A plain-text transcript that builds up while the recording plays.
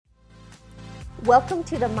Welcome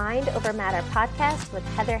to the Mind Over Matter podcast with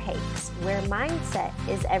Heather Hakes, where mindset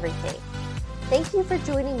is everything. Thank you for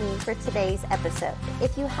joining me for today's episode.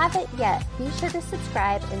 If you haven't yet, be sure to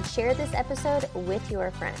subscribe and share this episode with your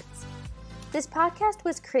friends. This podcast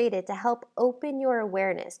was created to help open your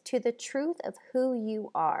awareness to the truth of who you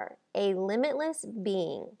are, a limitless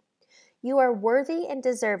being. You are worthy and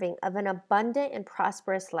deserving of an abundant and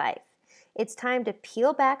prosperous life. It's time to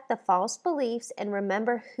peel back the false beliefs and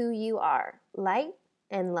remember who you are, light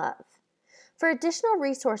and love. For additional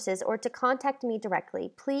resources or to contact me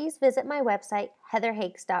directly, please visit my website,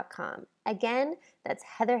 heatherhakes.com. Again, that's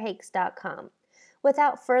heatherhakes.com.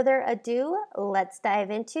 Without further ado, let's dive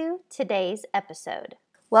into today's episode.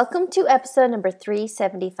 Welcome to episode number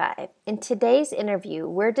 375. In today's interview,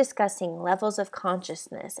 we're discussing levels of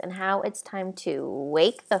consciousness and how it's time to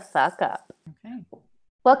wake the fuck up. Okay.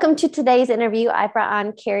 Welcome to today's interview. I brought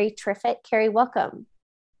on Carrie Triffitt. Carrie, welcome.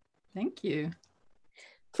 Thank you.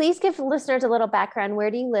 Please give listeners a little background.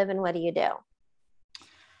 Where do you live and what do you do?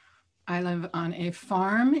 I live on a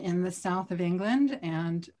farm in the south of England.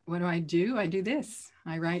 And what do? I do this.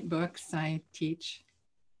 I write books, I teach,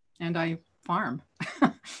 and I farm.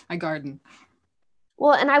 I garden.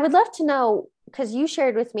 Well, and I would love to know, because you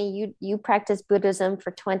shared with me, you practice Buddhism for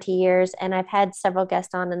 20 years, and I've had several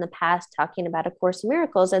guests on in the past talking about A Course in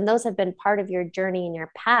Miracles, and those have been part of your journey and your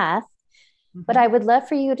path. Mm-hmm. But I would love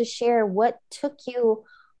for you to share what took you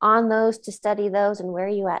on those to study those and where are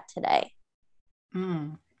you at today?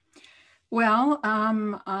 Well,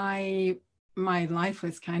 my life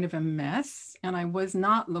was kind of a mess, and I was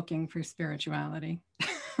not looking for spirituality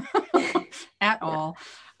at all.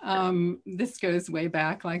 This goes way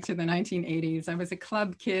back, like to the 1980s. I was a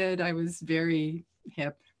club kid. I was very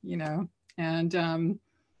hip, and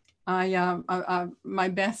my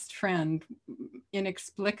best friend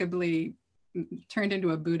inexplicably turned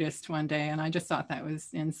into a Buddhist one day, and I just thought that was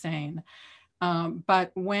insane.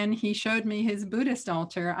 But when he showed me his Buddhist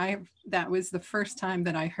altar, that was the first time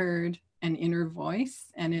that I heard an inner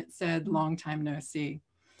voice, and it said, "Long time no see."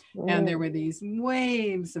 And there were these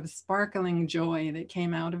waves of sparkling joy that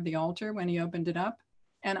came out of the altar when he opened it up.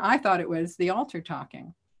 And I thought it was the altar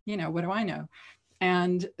talking. What do I know?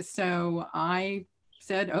 And so I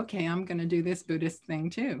said, okay, I'm going to do this Buddhist thing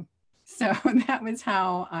too. So that was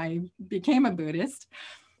how I became a Buddhist.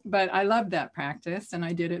 But I loved that practice, and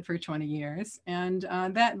I did it for 20 years. And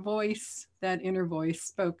that voice, that inner voice,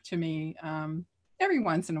 spoke to me every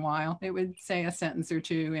once in a while. It would say a sentence or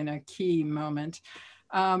two in a key moment.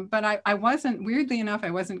 But I wasn't, weirdly enough,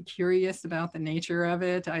 I wasn't curious about the nature of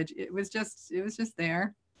it. It was just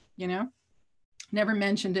there, never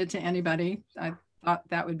mentioned it to anybody. I thought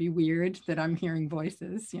that would be weird that I'm hearing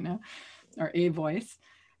voices, or a voice.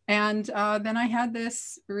 And then I had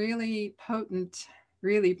this really potent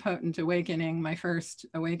awakening, my first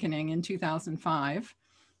awakening in 2005.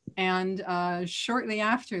 And shortly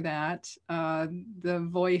after that, the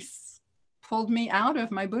voice pulled me out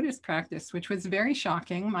of my Buddhist practice, which was very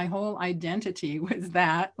shocking. My whole identity was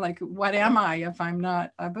that, like, what am I if I'm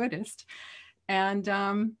not a Buddhist? And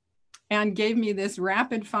gave me this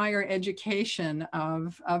rapid fire education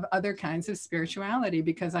of other kinds of spirituality,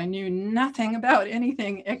 because I knew nothing about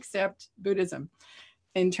anything except Buddhism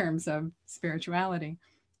in terms of spirituality.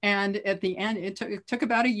 And at the end, it took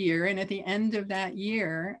about a year. And at the end of that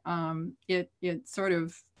year, it sort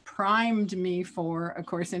of primed me for A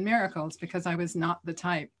Course in Miracles, because I was not the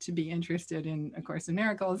type to be interested in A Course in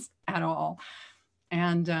Miracles at all.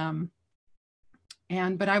 But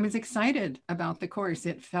I was excited about the course.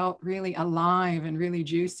 It felt really alive and really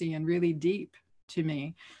juicy and really deep to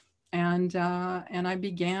me. And I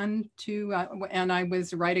began to, and I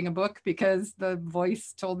was writing a book because the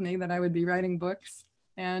voice told me that I would be writing books.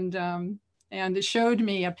 And it showed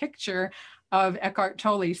me a picture of Eckhart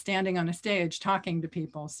Tolle standing on a stage talking to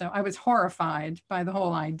people. So I was horrified by the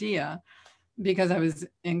whole idea, because I was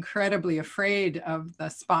incredibly afraid of the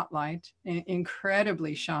spotlight,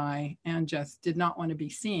 incredibly shy, and just did not want to be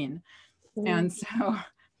seen. Mm-hmm. And so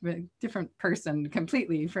a different person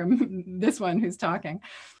completely from this one who's talking.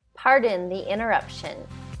 Pardon the interruption.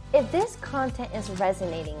 If this content is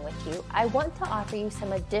resonating with you, I want to offer you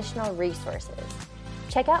some additional resources.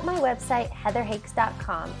 Check out my website,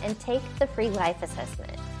 heatherhakes.com, and take the free life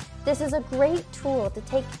assessment. This is a great tool to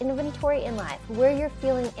take inventory in life where you're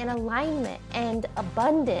feeling in alignment and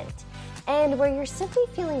abundant, and where you're simply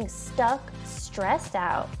feeling stuck, stressed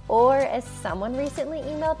out, or, as someone recently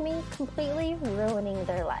emailed me, completely ruining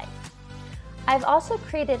their life. I've also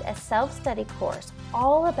created a self-study course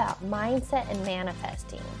all about mindset and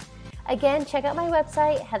manifesting. Again, check out my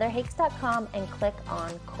website, heatherhakes.com, and click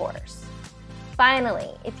on course. finally,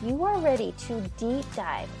 if you are ready to deep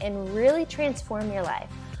dive and really transform your life,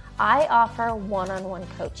 I offer one-on-one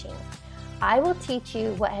coaching. I will teach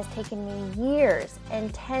you what has taken me years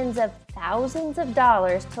and tens of thousands of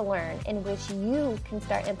dollars to learn, in which you can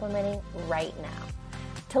start implementing right now.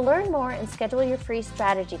 To learn more and schedule your free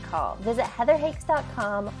strategy call, visit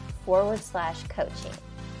heatherhakes.com/coaching.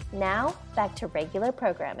 Now back to regular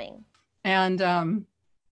programming.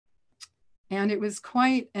 And it was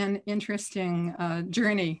quite an interesting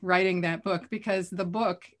journey writing that book, because the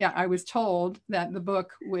book, I was told that the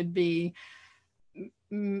book would be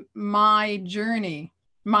my journey,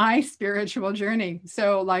 my spiritual journey.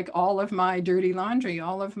 So like all of my dirty laundry,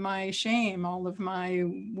 all of my shame, all of my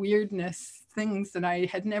weirdness, things that I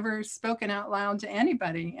had never spoken out loud to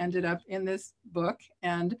anybody ended up in this book.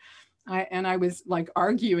 And I was like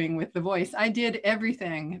arguing with the voice. I did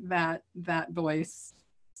everything that voice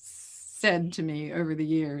said to me over the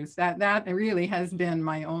years. That really has been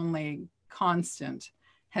my only constant,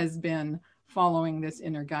 has been following this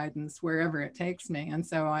inner guidance wherever it takes me. And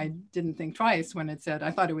so I didn't think twice when it said,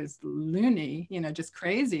 I thought it was loony, just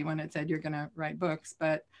crazy when it said you're going to write books,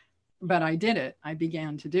 but I did it. I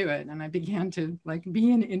began to do it, and I began to like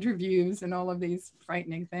be in interviews and all of these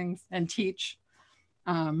frightening things and teach.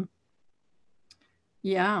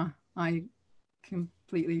 I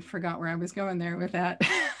completely forgot where I was going there with that.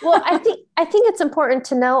 Well, I think it's important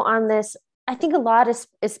to know on this. I think a lot of,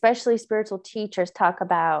 especially spiritual teachers, talk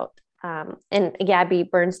about, and Gabby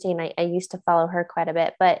Bernstein, I used to follow her quite a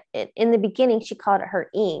bit, but in the beginning, she called it her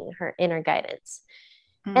ing, her inner guidance.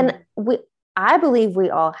 And I believe we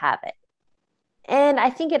all have it. And I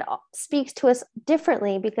think it speaks to us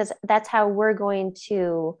differently, because that's how we're going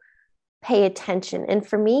to pay attention. And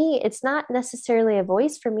for me, it's not necessarily a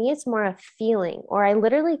voice. For me, it's more a feeling, or I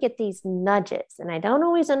literally get these nudges and I don't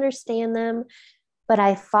always understand them, but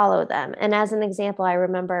I follow them. And as an example, I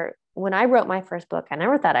remember when I wrote my first book, I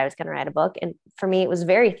never thought I was going to write a book. And for me, it was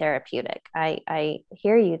very therapeutic. I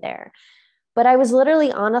hear you there. But I was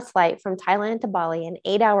literally on a flight from Thailand to Bali, an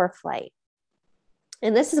 8-hour flight.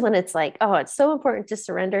 And this is when it's like, oh, it's so important to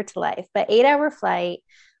surrender to life. But 8-hour flight,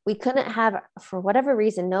 we couldn't have, for whatever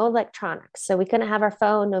reason, no electronics. So we couldn't have our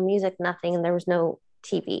phone, no music, nothing. And there was no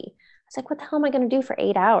TV. I was like, what the hell am I going to do for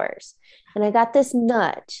 8 hours? And I got this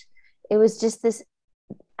nudge. It was just this,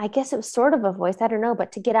 I guess it was sort of a voice, I don't know,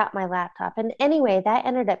 but to get out my laptop. And anyway, that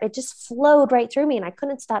ended up, it just flowed right through me and I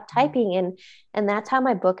couldn't stop typing. And that's how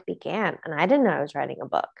my book began. And I didn't know I was writing a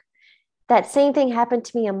book. That same thing happened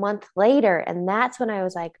to me a month later. And that's when I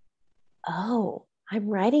was like, oh, I'm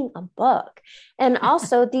writing a book. And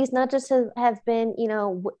also these nudges have been,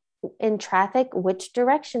 in traffic, which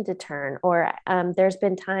direction to turn. Or there's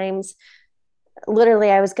been times, literally,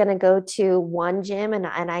 I was going to go to one gym and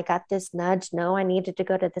I got this nudge. No, I needed to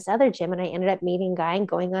go to this other gym. And I ended up meeting a guy and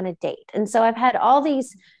going on a date. And so I've had all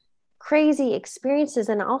these crazy experiences.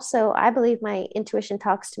 And also I believe my intuition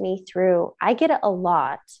talks to me through, I get it a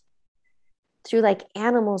lot through like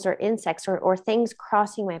animals or insects or things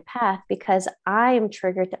crossing my path, because I am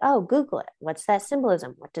triggered to, oh, Google it. What's that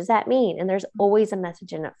symbolism? What does that mean? And there's always a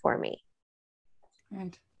message in it for me.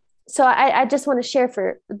 Right. So I just want to share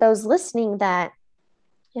for those listening that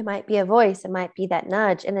it might be a voice, it might be that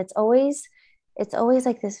nudge. And it's always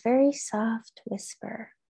like this very soft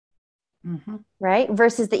whisper, right?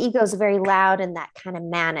 Versus the ego is very loud and that kind of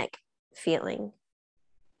manic feeling.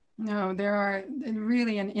 No, there are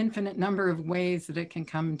really an infinite number of ways that it can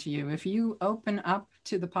come to you. If you open up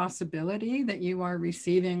to the possibility that you are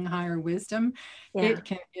receiving higher wisdom, whatever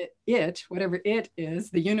it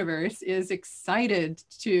is, the universe is excited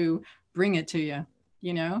to bring it to you.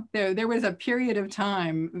 There was a period of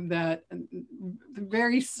time that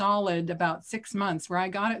very solid, about 6 months, where I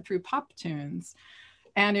got it through pop tunes.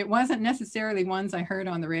 And it wasn't necessarily ones I heard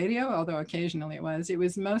on the radio, although occasionally it was. It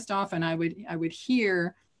was most often I would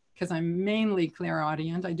hear, because I'm mainly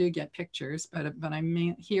clairaudient. I do get pictures, but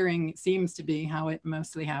hearing seems to be how it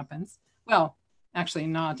mostly happens. Well, actually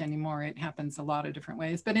not anymore. It happens a lot of different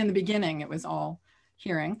ways. But in the beginning, it was all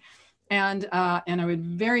hearing. And I would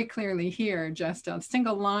very clearly hear just a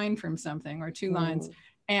single line from something or 2 lines.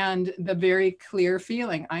 And the very clear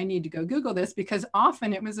feeling, I need to go Google this, because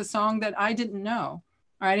often it was a song that I didn't know.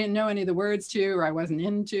 Or I didn't know any of the words to, or I wasn't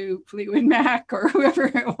into Fleetwood Mac or whoever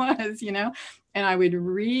it was, and I would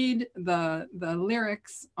read the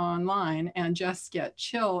lyrics online and just get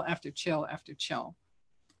chill after chill after chill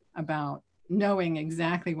about knowing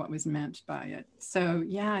exactly what was meant by it. So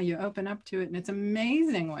yeah, you open up to it and it's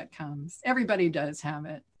amazing what comes. Everybody does have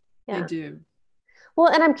it. Yeah. They do.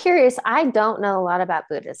 Well, and I'm curious, I don't know a lot about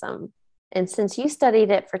Buddhism. And since you studied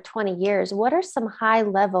it for 20 years, what are some high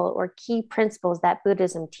level or key principles that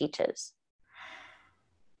Buddhism teaches?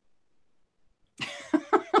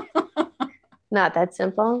 Not that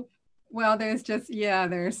simple. Well, there's just, yeah,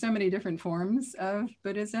 there are so many different forms of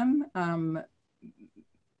Buddhism.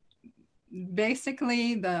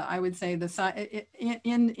 Basically, I would say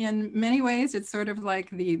in many ways, it's sort of like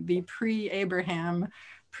the pre-Abraham,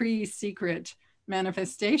 pre-secret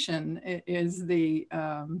manifestation is the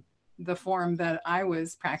form that I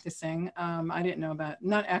was practicing. I didn't know about,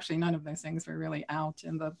 none of those things were really out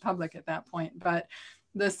in the public at that point, but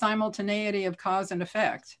the simultaneity of cause and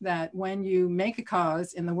effect, that when you make a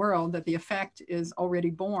cause in the world, that the effect is already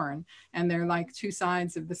born, and they're like two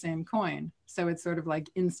sides of the same coin. So it's sort of like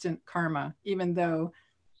instant karma, even though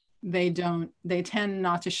they tend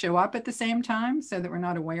not to show up at the same time, so that we're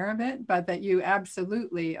not aware of it, but that you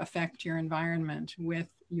absolutely affect your environment with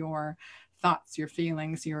your thoughts, your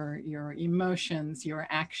feelings, your emotions, your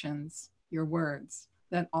actions, your words,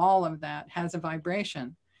 that all of that has a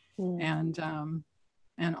vibration.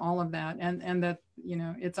 And all of that, and that, you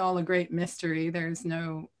know, it's all a great mystery. There's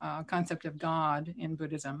no concept of God in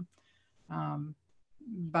Buddhism,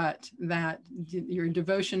 but that your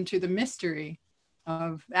devotion to the mystery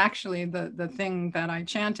of actually the thing that I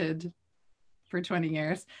chanted for 20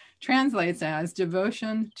 years translates as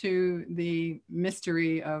devotion to the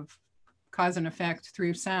mystery of cause and effect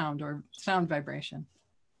through sound or sound vibration.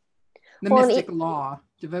 The mystic law,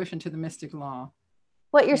 devotion to the mystic law.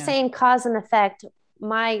 What you're saying, cause and effect,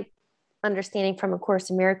 my understanding from A Course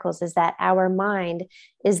in Miracles is that our mind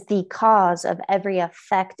is the cause of every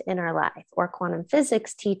effect in our life. Or quantum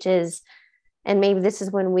physics teaches, and maybe this is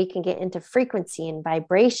when we can get into frequency and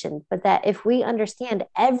vibration, but that if we understand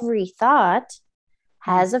every thought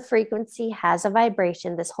has a frequency, has a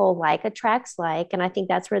vibration, this whole like attracts like, and I think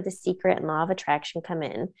that's where the secret and law of attraction come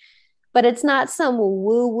in. But it's not some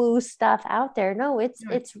woo-woo stuff out there. No, it's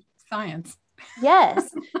science.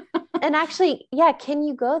 Yes. And actually, yeah, can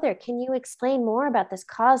you go there? Can you explain more about this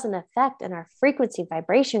cause and effect and our frequency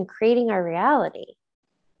vibration creating our reality?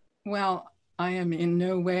 Well, I am in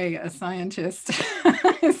no way a scientist.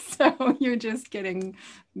 So you're just getting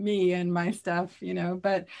me and my stuff, you know,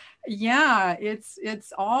 but yeah,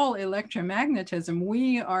 it's all electromagnetism.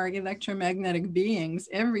 We are electromagnetic beings.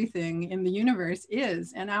 Everything in the universe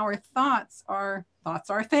is, and our thoughts are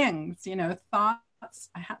things, you know, thoughts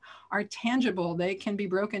are tangible. They can be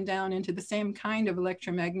broken down into the same kind of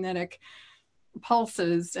electromagnetic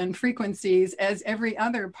pulses and frequencies as every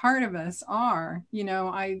other part of us are. You know,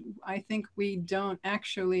 I think we don't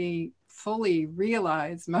actually fully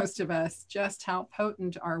realize, most of us, just how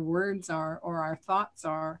potent our words are or our thoughts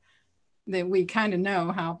are. That we kind of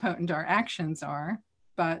know how potent our actions are,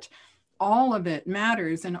 but all of it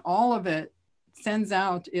matters, and all of it sends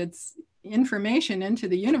out its information into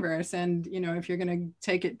the universe. And, you know, if you're going to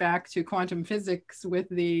take it back to quantum physics with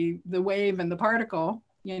the wave and the particle,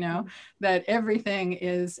 you know, that everything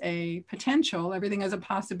is a potential, everything is a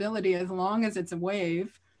possibility as long as it's a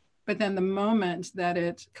wave. But then the moment that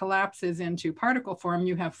it collapses into particle form,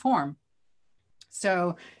 you have form.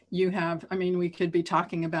 So you have, I mean, we could be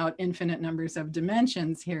talking about infinite numbers of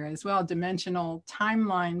dimensions here as well, dimensional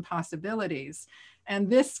timeline possibilities. And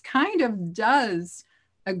this kind of does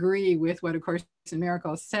agree with what A Course in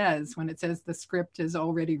Miracles says when it says the script is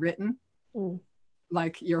already written,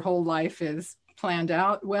 like your whole life is planned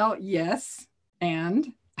out. Well, yes,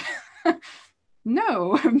 and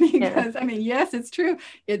no, because I mean, yes, it's true.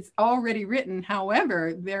 It's already written.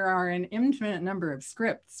 However, there are an infinite number of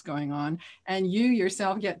scripts going on, and you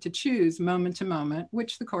yourself get to choose moment to moment,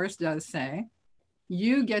 which the Course does say.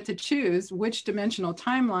 You get to choose which dimensional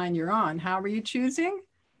timeline you're on. How are you choosing?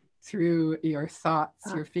 Through your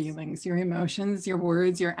thoughts, your feelings, your emotions, your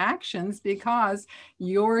words, your actions, because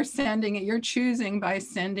you're choosing by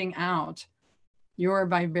sending out your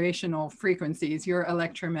vibrational frequencies, your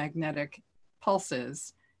electromagnetic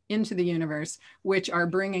pulses into the universe, which are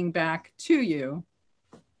bringing back to you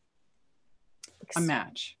a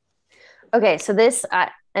match. Okay, so this,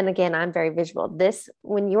 and again, I'm very visual. This,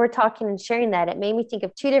 when you were talking and sharing that, it made me think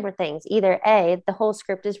of two different things. Either A, the whole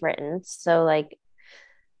script is written, so like,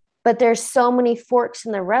 but there's so many forks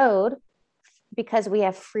in the road because we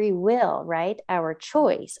have free will, right? Our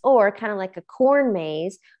choice, or kind of like a corn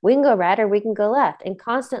maze, we can go right or we can go left. And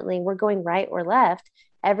constantly we're going right or left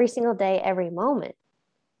every single day, every moment.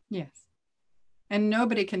 Yes. And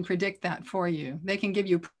nobody can predict that for you. They can give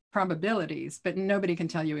you probabilities, but nobody can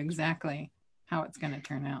tell you exactly how it's going to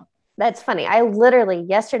turn out. That's funny. I literally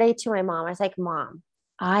yesterday to my mom, I was like, Mom,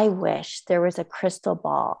 I wish there was a crystal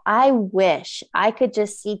ball. I wish I could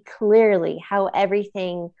just see clearly how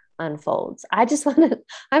everything unfolds? I just want to,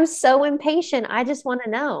 I'm so impatient. I just want to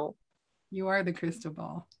know. You are the crystal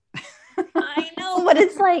ball. I know, but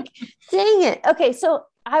it's like, dang it. Okay, so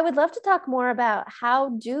I would love to talk more about how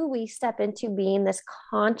do we step into being this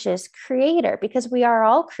conscious creator, because we are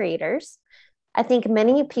all creators. I think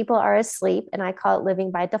many people are asleep, and I call it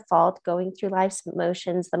living by default, going through life's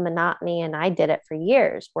motions, the monotony. And I did it for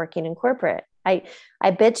years working in corporate. I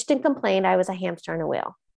bitched and complained I was a hamster on a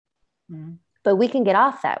wheel. Mm. But we can get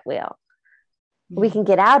off that wheel. We can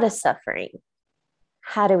get out of suffering.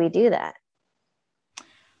 How do we do that?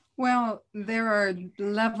 Well, there are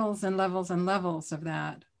levels and levels and levels of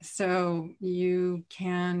that. So you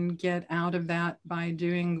can get out of that by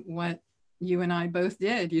doing what you and I both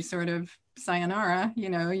did. You sort of sayonara,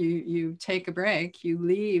 you take a break, you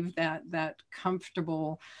leave that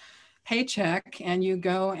comfortable paycheck and you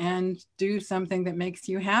go and do something that makes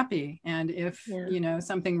you happy. And if,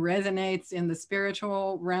 something resonates in the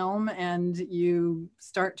spiritual realm and you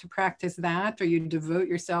start to practice that, or you devote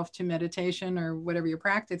yourself to meditation or whatever your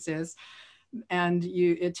practice is, and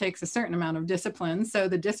it takes a certain amount of discipline. So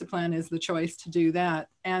the discipline is the choice to do that.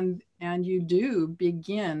 And you do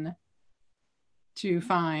begin to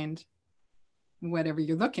find whatever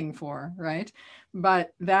you're looking for, right?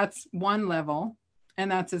 But that's one level. And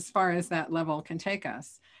that's as far as that level can take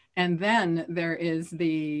us. And then there is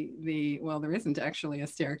well, there isn't actually a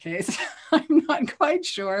staircase. I'm not quite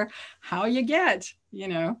sure how you get,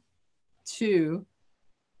 to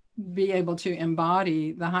be able to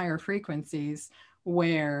embody the higher frequencies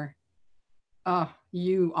where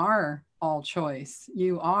you are all choice.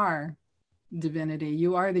 You are divinity.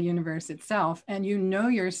 You are the universe itself. And you know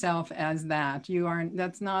yourself as that.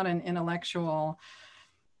 That's not an intellectual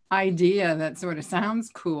idea that sort of sounds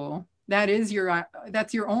cool. That's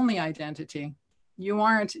your only identity. You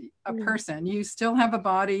aren't a person. You still have a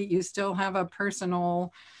body. You still have a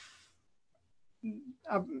personal,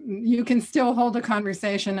 you can still hold a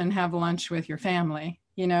conversation and have lunch with your family.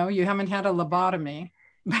 You haven't had a lobotomy,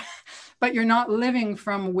 but you're not living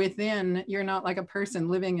from within. You're not like a person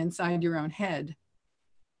living inside your own head.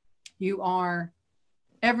 You are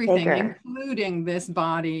everything, including this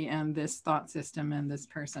body and this thought system and this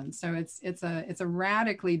person. So it's a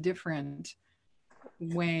radically different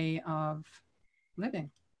way of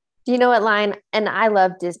living. Do you know what, line? And I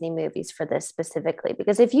love Disney movies for this specifically,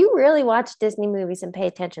 because if you really watch Disney movies and pay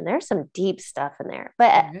attention, there's some deep stuff in there.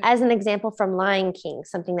 But as an example from Lion King,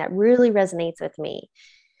 something that really resonates with me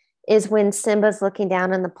is when Simba's looking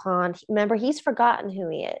down in the pond. Remember, he's forgotten who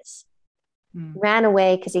he is. Ran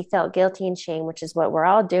away because he felt guilty and shame, which is what we're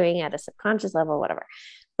all doing at a subconscious level, whatever.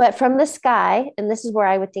 But from the sky, and this is where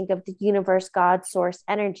I would think of the universe, God, source,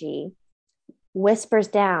 energy, whispers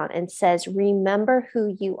down and says, remember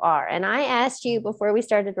who you are. And I asked you before we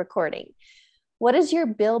started recording, what is your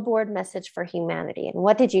billboard message for humanity? And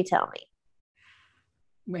what did you tell me?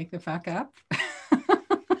 Wake the fuck up.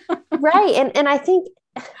 Right. And I think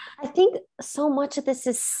so much of this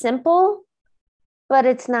is simple, but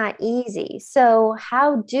it's not easy. So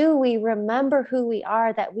how do we remember who we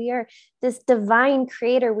are, that we are this divine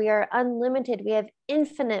creator? We are unlimited. We have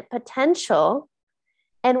infinite potential,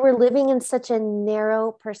 and we're living in such a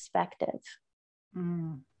narrow perspective.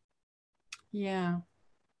 Yeah.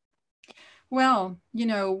 Well,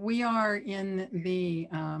 we are in the,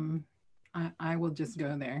 I will just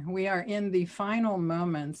go there. We are in the final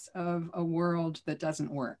moments of a world that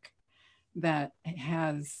doesn't work.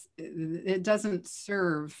 It doesn't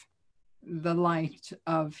serve the light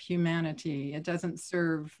of humanity. It doesn't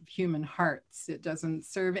serve human hearts. It doesn't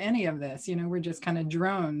serve any of this. We're just kind of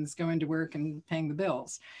drones going to work and paying the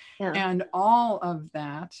bills. Yeah. And all of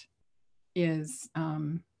that is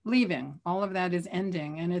leaving. All of that is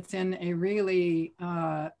ending. And it's in a really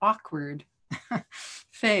awkward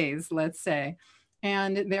phase, let's say.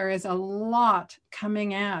 And there is a lot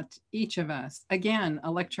coming at each of us, again,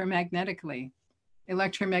 electromagnetic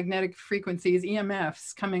frequencies,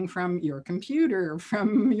 EMFs coming from your computer,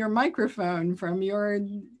 from your microphone, from your,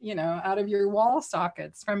 out of your wall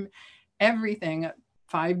sockets, from everything.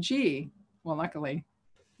 5G. Well, luckily,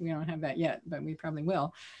 we don't have that yet, but we probably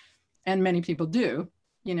will. And many people do,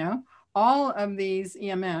 all of these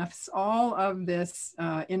EMFs, all of this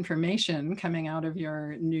information coming out of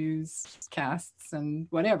your newscasts and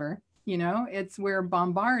whatever, we're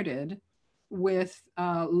bombarded with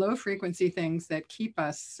low frequency things that keep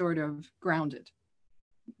us sort of grounded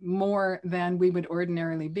more than we would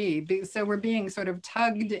ordinarily be. So we're being sort of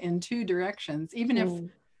tugged in two directions,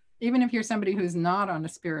 even if you're somebody who's not on a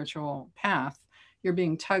spiritual path. You're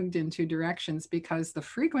being tugged in two directions because the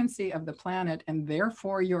frequency of the planet, and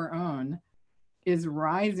therefore your own, is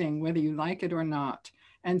rising whether you like it or not.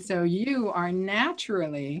 And so you are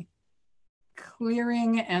naturally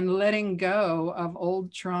clearing and letting go of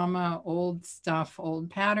old trauma, old stuff, old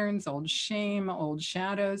patterns, old shame, old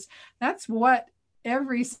shadows. That's what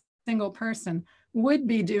every single person would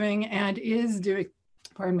be doing and is doing,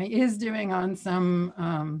 is doing on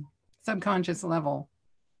some subconscious level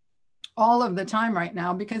all of the time right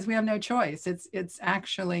now, because we have no choice. It's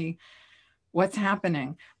actually what's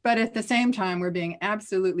happening. But at the same time, we're being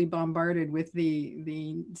absolutely bombarded with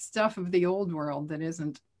the stuff of the old world that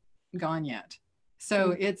isn't gone yet.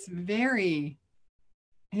 So it's very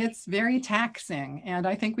taxing. And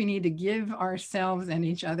I think we need to give ourselves and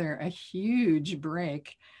each other a huge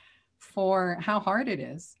break for how hard it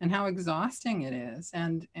is and how exhausting it is.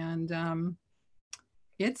 And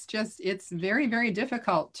it's very, very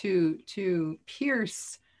difficult to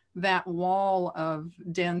pierce that wall of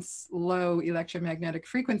dense, low electromagnetic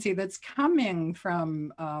frequency that's coming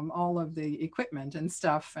from all of the equipment and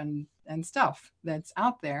stuff that's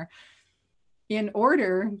out there, in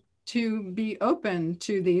order to be open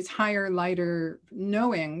to these higher, lighter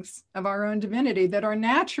knowings of our own divinity that are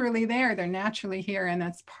naturally there. They're naturally here. And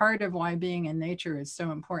that's part of why being in nature is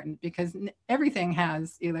so important, because everything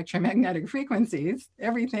has electromagnetic frequencies.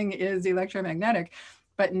 Everything is electromagnetic,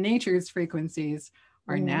 but nature's frequencies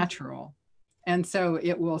are natural. And so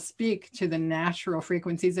it will speak to the natural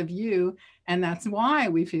frequencies of you. And that's why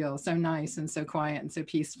we feel so nice and so quiet and so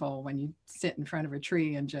peaceful when you sit in front of a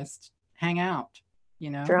tree and just hang out,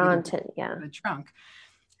 drawn to the trunk.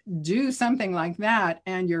 Do something like that,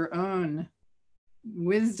 and your own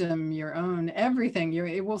wisdom, your own everything,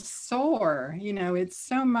 it will soar. It's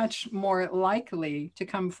so much more likely to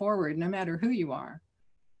come forward no matter who you are.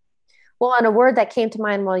 Well, and a word that came to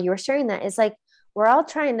mind while you were sharing that is like, we're all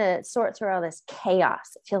trying to sort through all this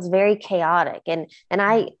chaos. It feels very chaotic. And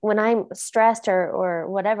when I'm stressed or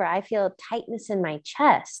whatever, I feel tightness in my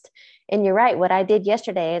chest. And you're right. What I did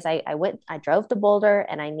yesterday is I drove to Boulder,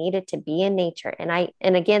 and I needed to be in nature.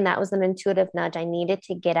 And again, that was an intuitive nudge. I needed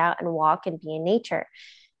to get out and walk and be in nature.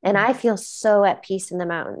 And I feel so at peace in the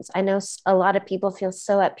mountains. I know a lot of people feel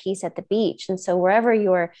so at peace at the beach. And so wherever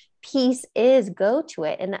your peace is, go to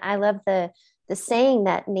it. And I love the saying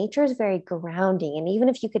that nature is very grounding. And even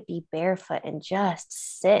if you could be barefoot and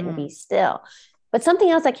just sit and be still. But something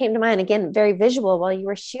else that came to mind, again, very visual while you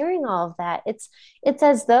were sharing all of that, it's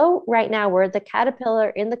as though right now we're the caterpillar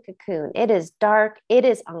in the cocoon. It is dark, it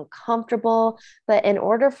is uncomfortable, but in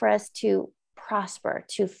order for us to prosper,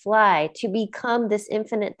 to fly, to become this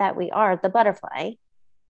infinite that we are, the butterfly,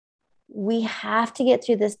 we have to get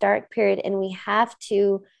through this dark period, and we have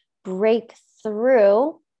to break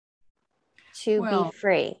through to be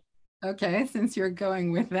free. Okay, since you're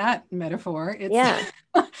going with that metaphor,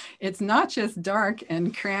 it's not just dark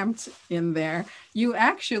and cramped in there. You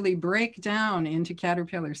actually break down into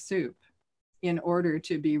caterpillar soup in order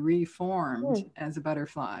to be reformed as a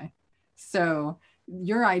butterfly. So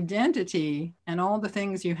your identity and all the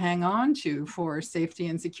things you hang on to for safety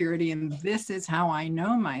and security, and this is how I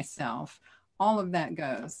know myself, all of that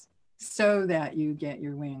goes so that you get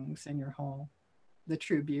your wings and your whole, the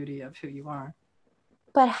true beauty of who you are.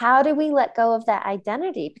 But how do we let go of that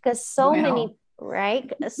identity? Because so many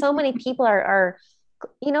people are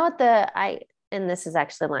and this is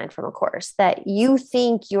actually a line from a course, that you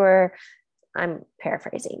think I'm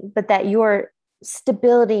paraphrasing, but that your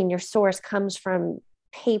stability and your source comes from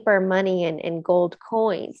paper money and gold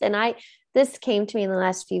coins. And this came to me in the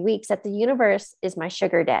last few weeks, that the universe is my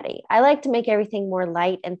sugar daddy. I like to make everything more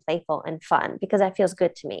light and playful and fun because that feels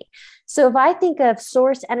good to me. So if I think of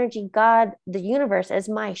source energy, God, the universe, as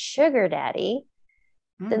my sugar daddy,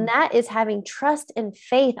 then that is having trust and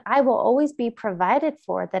faith. I will always be provided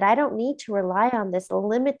for, that I don't need to rely on this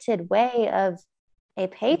limited way of a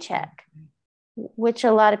paycheck, which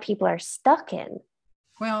a lot of people are stuck in.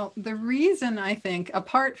 Well, the reason, I think,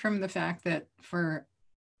 apart from the fact that for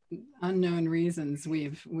unknown reasons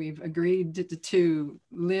we've agreed to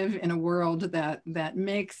live in a world that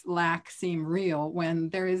makes lack seem real, when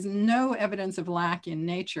there is no evidence of lack in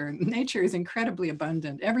nature. Nature is incredibly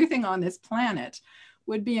abundant. Everything on this planet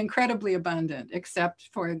would be incredibly abundant, except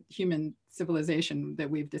for human civilization, that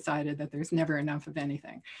we've decided that there's never enough of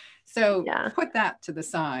anything. So put that to the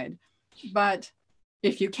side. But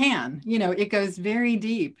if you can, it goes very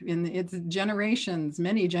deep, it's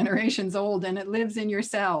many generations old, and it lives in your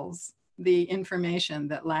cells, the information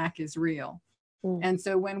that lack is real. And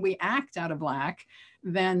so when we act out of lack,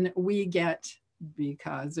 then we get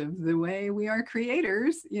because of the way we are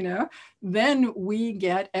creators, then we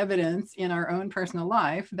get evidence in our own personal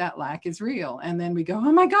life that lack is real. And then we go,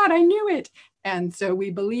 oh my God, I knew it. And so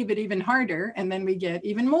we believe it even harder. And then we get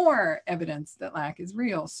even more evidence that lack is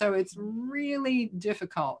real. So it's really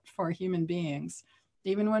difficult for human beings,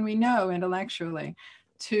 even when we know intellectually,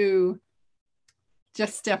 to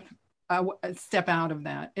just step out of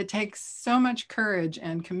that. It takes so much courage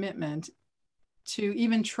and commitment to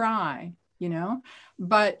even try,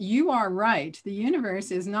 but you are right. The universe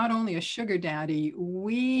is not only a sugar daddy.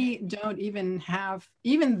 We don't even have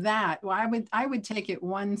even that. Well, I would take it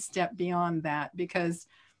one step beyond that, because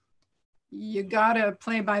you got to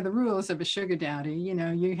play by the rules of a sugar daddy.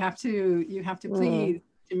 You have to please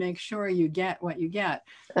to make sure you get what you get.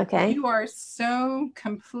 Okay. You are so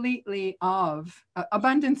completely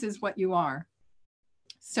abundance is what you are.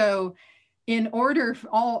 So in order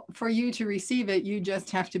for you to receive it, you just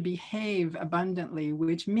have to behave abundantly,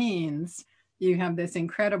 which means you have this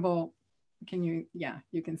incredible, you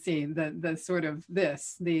can see the sort of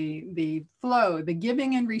the flow, the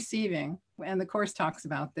giving and receiving. And the Course talks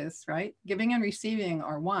about this, right? Giving and receiving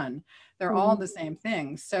are one. They're all the same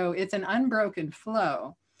thing. So it's an unbroken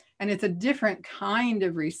flow. And it's a different kind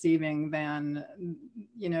of receiving than,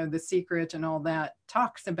 The Secret and all that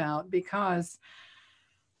talks about, because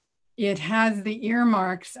it has the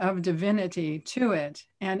earmarks of divinity to it.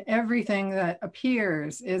 And everything that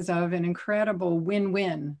appears is of an incredible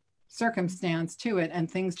win-win circumstance to it. And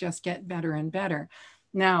things just get better and better.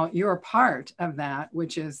 Now, your part of that,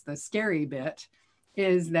 which is the scary bit,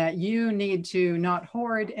 is that you need to not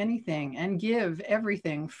hoard anything and give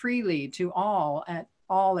everything freely to all at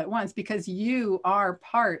once, because you are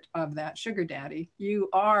part of that sugar daddy. You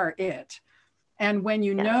are it. And when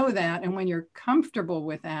you know that, and when you're comfortable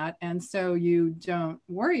with that, and so you don't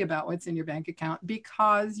worry about what's in your bank account,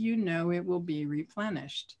 because you know it will be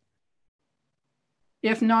replenished.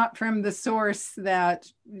 If not from the source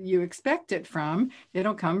that you expect it from,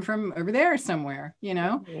 it'll come from over there somewhere,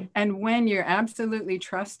 And when you're absolutely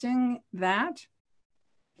trusting that,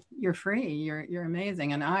 you're free, you're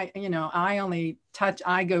amazing. And I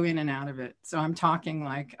go in and out of it. So I'm talking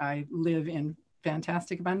like I live in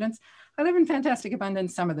fantastic abundance. I live in fantastic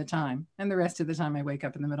abundance some of the time. And the rest of the time I wake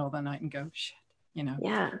up in the middle of the night and go, shit,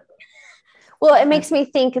 Yeah. Well, it makes me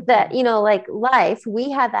think that, like life,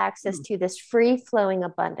 we have access to this free flowing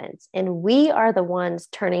abundance, and we are the ones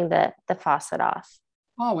turning the faucet off.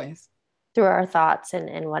 Always. Through our thoughts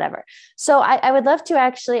and whatever. So I would love to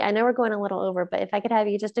actually, I know we're going a little over, but if I could have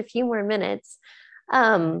you just a few more minutes.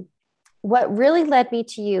 What really led me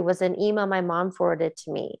to you was an email my mom forwarded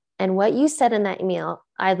to me. And what you said in that email,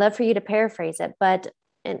 I'd love for you to paraphrase it, but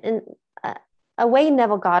in a way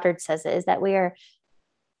Neville Goddard says it is that we are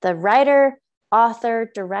the writer, author,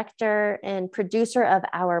 director, and producer of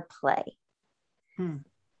our play.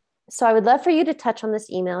 So I would love for you to touch on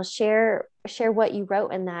this email, share what you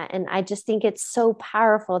wrote in that. And I just think it's so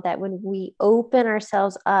powerful that when we open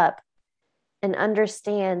ourselves up and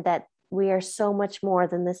understand that we are so much more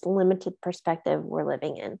than this limited perspective we're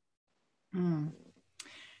living in.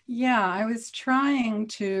 Yeah, I was trying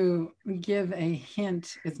to give a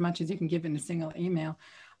hint, as much as you can give in a single email,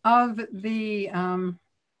 of the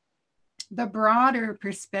broader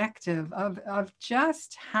perspective of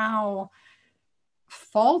just how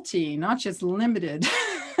faulty, not just limited,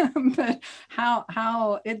 but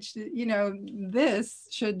how it, this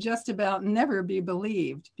should just about never be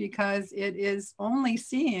believed, because it is only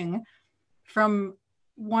seeing from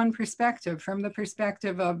one perspective, from the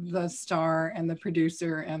perspective of the star and the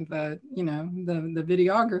producer and the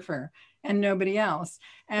videographer, and nobody else.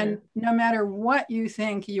 And no matter what you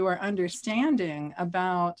think you are understanding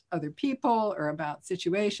about other people or about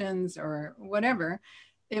situations or whatever,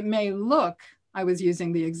 it may look, I was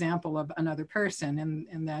using the example of another person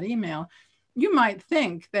in that email, you might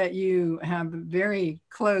think that you have very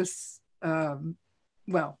close,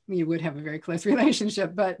 you would have a very close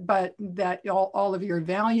relationship, but that all of your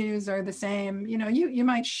values are the same. You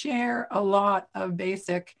might share a lot of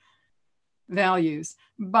basic values,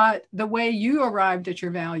 but the way you arrived at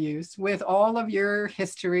your values, with all of your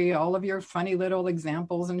history, all of your funny little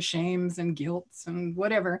examples and shames and guilts and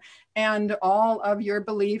whatever, and all of your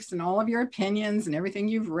beliefs and all of your opinions and everything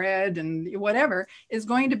you've read and whatever, is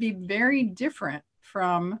going to be very different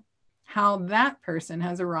from how that person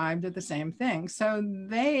has arrived at the same thing. So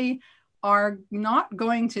they are not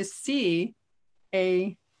going to see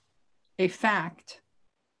a fact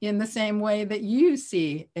in the same way that you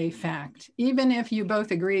see a fact, even if you both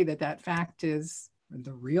agree that that fact is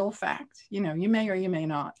the real fact. You may or you may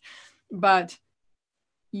not, but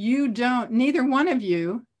neither one of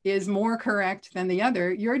you is more correct than the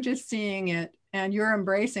other. You're just seeing it and you're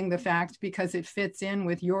embracing the fact because it fits in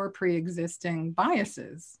with your pre-existing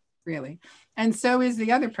biases, really. And so is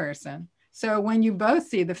the other person. So when you both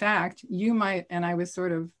see the fact, you might, and I was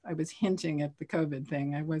hinting at the COVID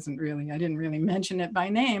thing. I didn't really mention it by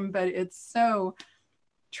name, but it's so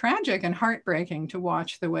tragic and heartbreaking to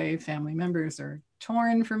watch the way family members are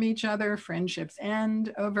torn from each other, friendships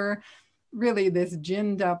end over really this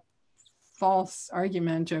ginned up false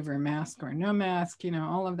argument over mask or no mask,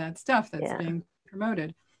 all of that stuff that's being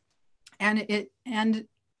promoted. And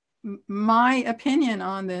my opinion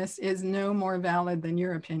on this is no more valid than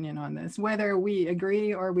your opinion on this, whether we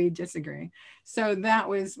agree or we disagree. So that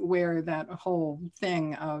was where that whole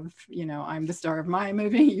thing of, I'm the star of my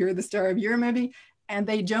movie, you're the star of your movie, and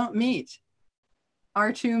they don't meet.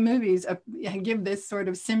 Our two movies give this sort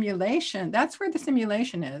of simulation. That's where the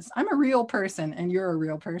simulation is. I'm a real person and you're a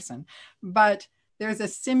real person, but there's a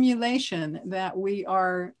simulation that we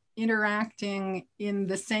are interacting in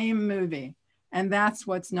the same movie. And that's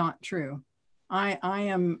what's not true. I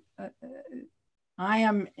am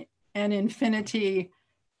an infinity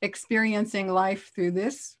experiencing life through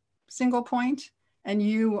this single point, and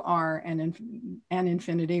you are an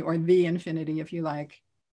infinity, or the infinity, if you like,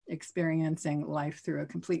 experiencing life through a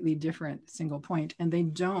completely different single point, and they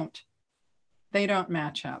don't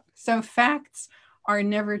match up. So facts are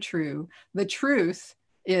never true. The truth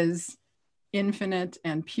is infinite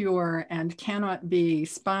and pure and cannot be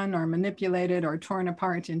spun or manipulated or torn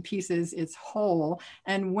apart in pieces. It's whole.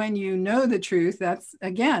 And when you know the truth, that's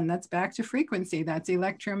back to frequency. That's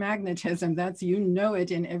electromagnetism. That's,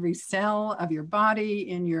 it in every cell of your body,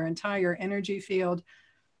 in your entire energy field.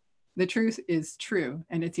 The truth is true,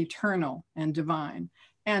 and it's eternal and divine.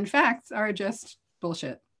 And facts are just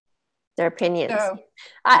bullshit. Their opinions. So,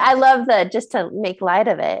 I love just to make light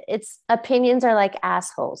of it. It's opinions are like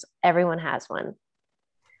assholes. Everyone has one. Yes.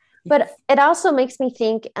 But it also makes me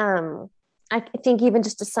think, I think even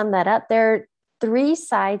just to sum that up, there are 3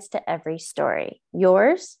 sides to every story: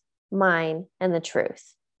 yours, mine, and the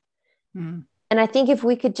truth. Mm. And I think if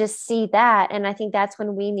we could just see that, and I think that's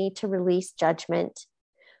when we need to release judgment,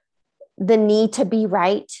 the need to be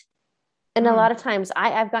right. And a lot of times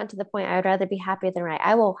I've gotten to the point I would rather be happy than right.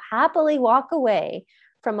 I will happily walk away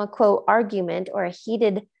from a quote argument or a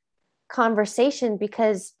heated conversation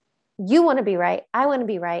because you want to be right. I want to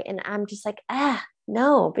be right. And I'm just like,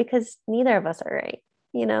 no, because neither of us are right.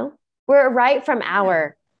 We're right from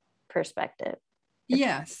our perspective.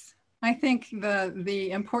 Yes. I think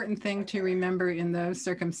the important thing to remember in those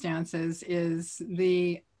circumstances is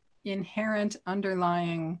the inherent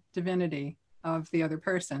underlying divinity of the other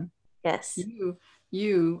person. Yes.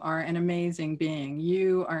 You are an amazing being.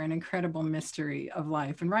 You are an incredible mystery of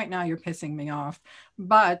life. And right now you're pissing me off,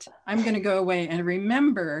 but I'm going to go away and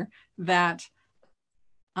remember that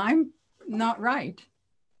I'm not right.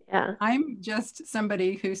 Yeah. I'm just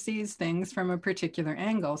somebody who sees things from a particular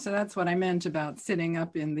angle. So that's what I meant about sitting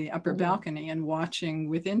up in the upper balcony and watching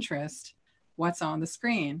with interest what's on the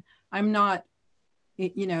screen. I'm not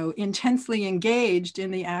intensely engaged in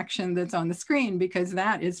the action that's on the screen, because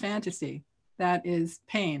that is fantasy. That is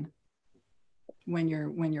pain when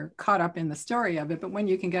you're caught up in the story of it. But when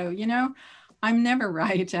you can go, I'm never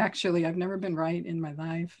right. Actually, I've never been right in my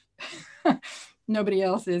life. Nobody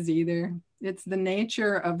else is either. It's the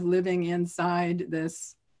nature of living inside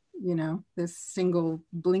this, this single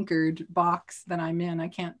blinkered box that I'm in. I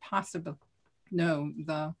can't possibly know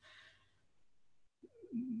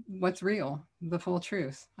what's real, the full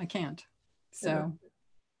truth. I can't. So,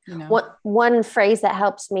 One phrase that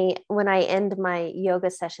helps me when I end my yoga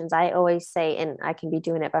sessions, I always say, and I can be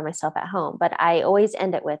doing it by myself at home, but I always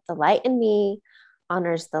end it with, the light in me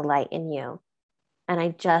honors the light in you. And I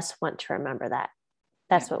just want to remember that.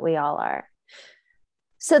 That's what we all are.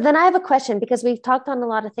 So then I have a question, because we've talked on a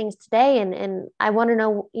lot of things today, and I want to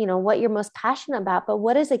know, what you're most passionate about, but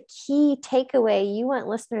what is a key takeaway you want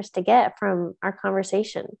listeners to get from our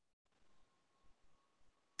conversation?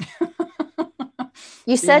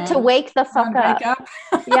 You said to wake the fuck up.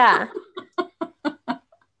 Yeah.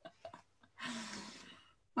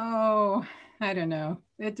 Oh, I don't know.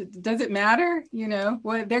 Does it matter?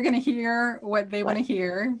 What they're going to hear, what they want to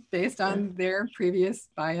hear based on their previous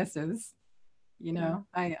biases.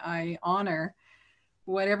 I honor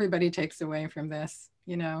what everybody takes away from this.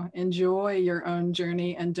 Enjoy your own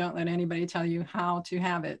journey and don't let anybody tell you how to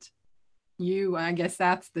have it. I guess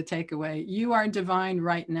that's the takeaway. You are divine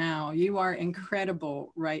right now. You are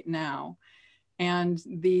incredible right now. And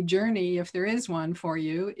the journey, if there is one for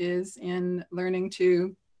you, is in learning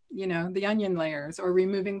to, the onion layers, or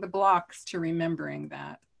removing the blocks to remembering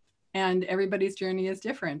that. And everybody's journey is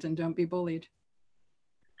different, and don't be bullied.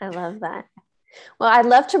 I love that. Well, I'd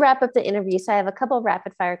love to wrap up the interview. So I have a couple of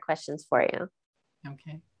rapid fire questions for you.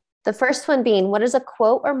 Okay. The first one being, what is a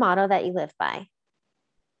quote or motto that you live by?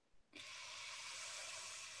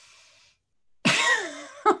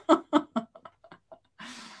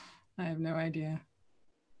 I have no idea.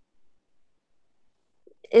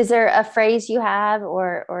 Is there a phrase you have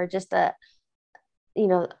or just I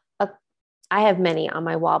have many on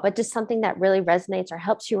my wall, but just something that really resonates or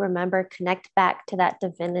helps you remember, connect back to that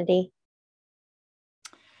divinity?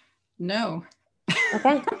 No.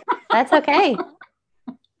 Okay. That's okay.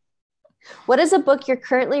 What is a book you're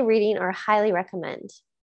currently reading or highly recommend?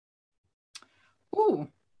 Ooh.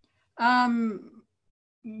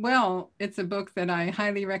 Well, it's a book that I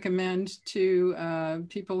highly recommend to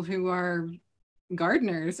people who are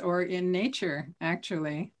gardeners or in nature,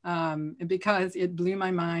 actually, because it blew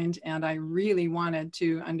my mind, and I really wanted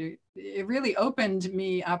to it really opened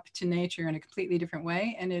me up to nature in a completely different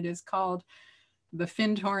way. And it is called The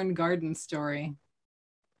Findhorn Garden Story.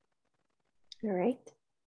 All right.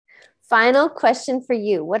 Final question for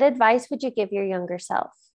you. What advice would you give your younger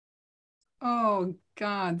self? Oh,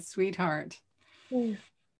 God, sweetheart. Yeah.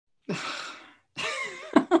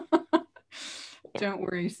 Don't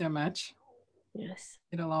worry so much. Yes.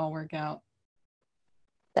 It'll all work out.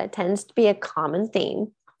 That tends to be a common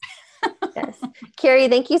theme. Yes. Carrie,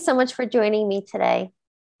 thank you so much for joining me today.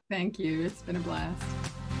 Thank you. It's been a blast.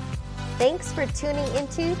 Thanks for tuning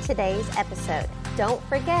into today's episode. Don't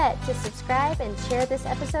forget to subscribe and share this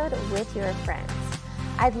episode with your friends.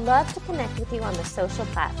 I'd love to connect with you on the social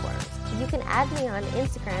platforms. You can add me on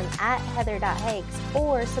Instagram at heather.hakes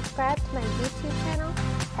or subscribe to my YouTube channel,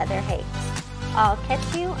 Heather Hakes. I'll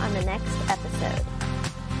catch you on the next episode.